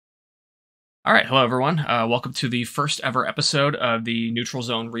All right, hello everyone. Welcome to the first ever episode of the Neutral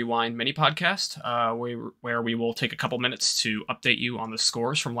Zone Rewind mini podcast, where we will take a couple minutes to update you on the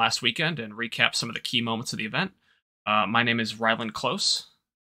scores from last weekend and recap some of the key moments of the event. My name is Rylan Close.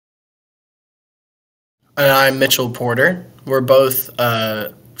 And I'm Mitchell Porter. We're both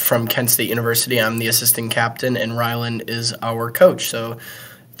from Kent State University. I'm the assistant captain, and Rylan is our coach. So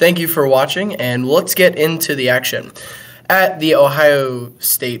thank you for watching, and let's get into the action. At the Ohio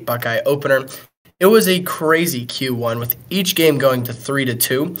State Buckeye Opener, it was a crazy Q1 with each game going to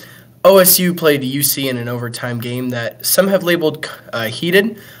 3-2. OSU played UC in an overtime game that some have labeled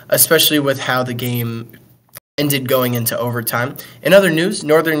heated, especially with how the game ended going into overtime. In other news,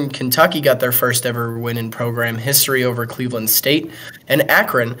 Northern Kentucky got their first ever win in program history over Cleveland State, and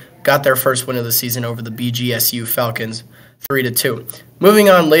Akron got their first win of the season over the BGSU Falcons, 3-2. Moving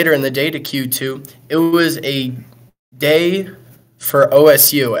on later in the day to Q2, it was a day for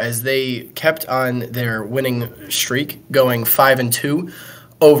OSU as they kept on their winning streak, going 5-2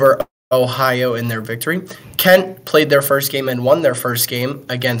 over Ohio in their victory. Kent played their first game and won their first game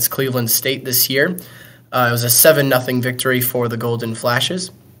against Cleveland State this year. It was a 7-0 victory for the Golden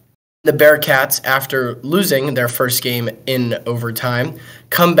Flashes. The Bearcats, after losing their first game in overtime,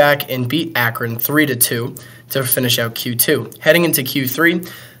 come back and beat Akron 3-2 to finish out Q2. Heading into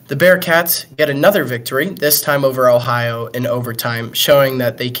Q3, the Bearcats get another victory, this time over Ohio in overtime, showing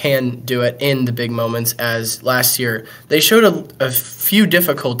that they can do it in the big moments, as last year they showed a few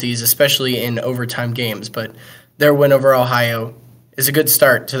difficulties, especially in overtime games, but their win over Ohio is a good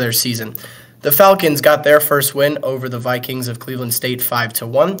start to their season. The Falcons got their first win over the Vikings of Cleveland State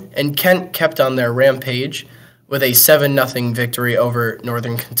 5-1, and Kent kept on their rampage with a 7-0 victory over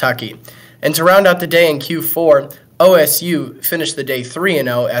Northern Kentucky. And to round out the day in Q4, OSU finished the day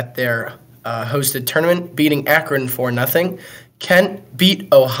 3-0 at their hosted tournament, beating Akron 4-0. Kent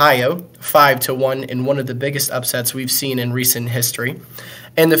beat Ohio 5-1 in one of the biggest upsets we've seen in recent history.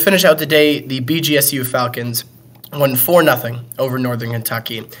 And to finish out the day, the BGSU Falcons won 4-0 over Northern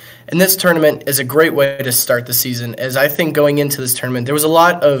Kentucky. And this tournament is a great way to start the season, as I think going into this tournament, there was a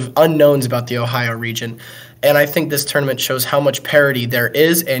lot of unknowns about the Ohio region. And I think this tournament shows how much parity there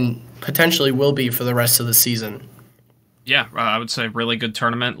is and potentially will be for the rest of the season. Yeah, I would say really good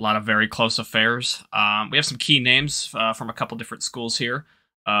tournament. A lot of very close affairs. We have some key names from a couple different schools here.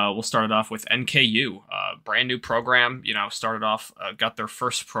 We'll start it off with NKU, brand new program. Started off, got their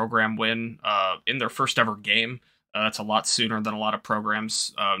first program win in their first ever game. That's a lot sooner than a lot of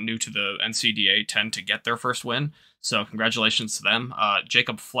programs new to the NCDA tend to get their first win. So congratulations to them.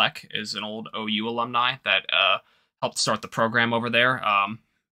 Jacob Fleck is an old OU alumni that helped start the program over there.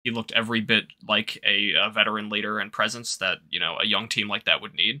 He looked every bit like a veteran leader and presence that a young team like that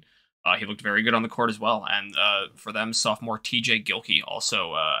would need. He looked very good on the court as well. And for them, sophomore TJ Gilkey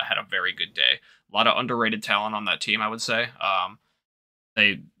also had a very good day. A lot of underrated talent on that team, I would say.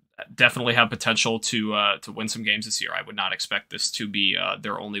 They definitely have potential to win some games this year. I would not expect this to be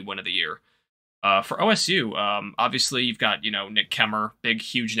their only win of the year. For OSU, obviously you've got Nick Kemmer, big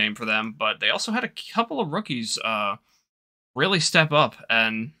huge name for them, but they also had a couple of rookies really step up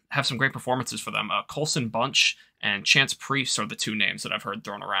and have some great performances for them. Colson Bunch and Chance Priest are the two names that I've heard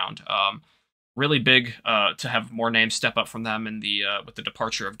thrown around. Really big to have more names step up from them in the with the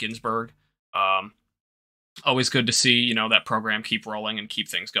departure of Ginsburg. Always good to see that program keep rolling and keep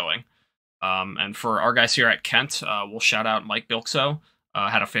things going. And for our guys here at Kent, we'll shout out Mike Bilkso.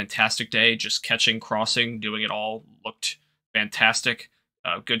 Had a fantastic day, just catching, crossing, doing it all. Looked fantastic.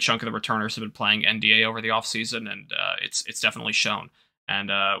 A good chunk of the returners have been playing NDA over the offseason, and it's definitely shown.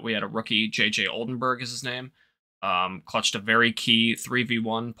 And we had a rookie, JJ Oldenburg is his name, clutched a very key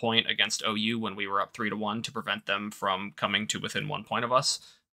 3v1 point against OU when we were up 3-1 to prevent them from coming to within 1 point of us.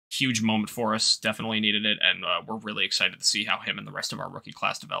 Huge moment for us, definitely needed it, and we're really excited to see how him and the rest of our rookie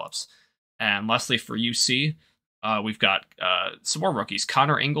class develops. And lastly, for UC, we've got some more rookies,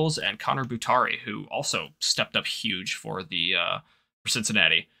 Connor Ingalls and Connor Butari, who also stepped up huge for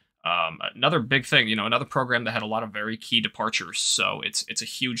Cincinnati. Another big thing, another program that had a lot of very key departures. So it's a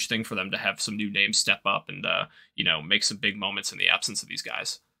huge thing for them to have some new names step up and make some big moments in the absence of these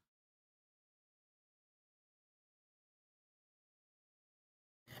guys.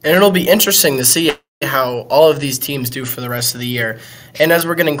 And it'll be interesting to see how all of these teams do for the rest of the year. And as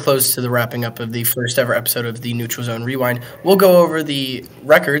we're getting close to the wrapping up of the first ever episode of the Neutral Zone Rewind, we'll go over the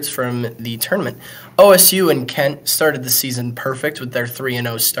records from the tournament. OSU and Kent started the season perfect with their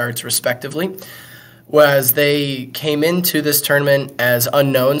 3-0 starts respectively, whereas they came into this tournament as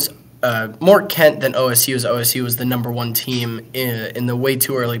unknowns. More Kent than OSU, as OSU was the number one team in the way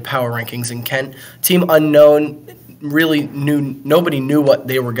too early power rankings in Kent. Team unknown really nobody knew what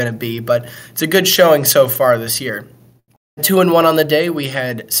they were going to be, but it's a good showing so far this year. 2-1 on the day, we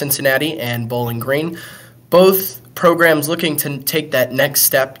had Cincinnati and Bowling Green. Both programs looking to take that next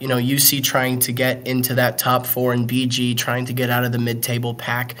step. UC trying to get into that top 4 and BG trying to get out of the mid-table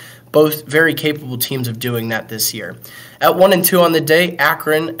pack. Both very capable teams of doing that this year. At 1-2 on the day,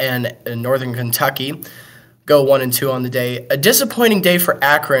 Akron and Northern Kentucky go 1-2 on the day. A disappointing day for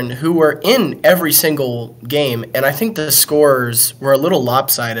Akron, who were in every single game, and I think the scores were a little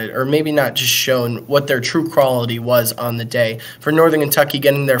lopsided, or maybe not just shown what their true quality was on the day. For Northern Kentucky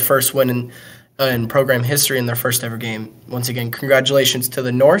getting their first win in program history in their first ever game. Once again, congratulations to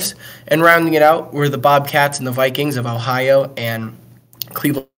the Norse. And rounding it out were the Bobcats and the Vikings of Ohio and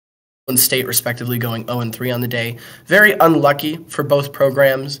Cleveland State, respectively, going 0-3 on the day. Very unlucky for both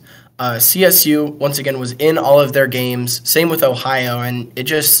programs. CSU, once again, was in all of their games. Same with Ohio, and it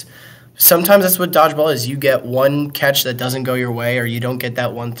just sometimes that's what dodgeball is. You get one catch that doesn't go your way, or you don't get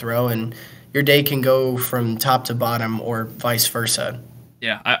that one throw, and your day can go from top to bottom or vice versa.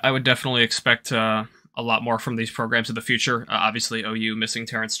 Yeah, I would definitely expect a lot more from these programs in the future. Obviously, OU missing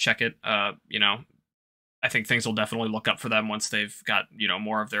Terrence Checkett. I think things will definitely look up for them once they've got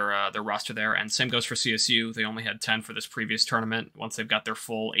more of their roster there. And same goes for CSU. They only had 10 for this previous tournament. Once they've got their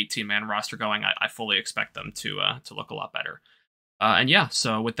full 18-man roster going, I fully expect them to look a lot better. And yeah,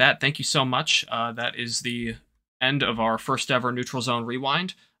 so with that, thank you so much. That is the end of our first ever Neutral Zone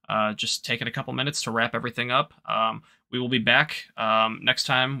Rewind. Just taking a couple minutes to wrap everything up. We will be back next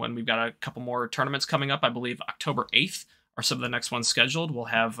time when we've got a couple more tournaments coming up. I believe October 8th are some of the next ones scheduled. We'll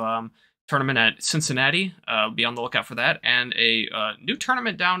have tournament at Cincinnati. Be on the lookout for that, and a new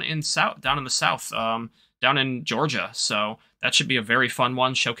tournament down in the south, down in Georgia. So that should be a very fun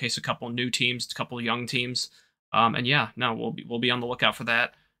one. Showcase a couple new teams, a couple young teams, and yeah, no, we'll be on the lookout for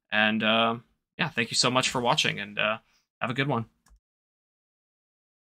that. And yeah, thank you so much for watching, and have a good one.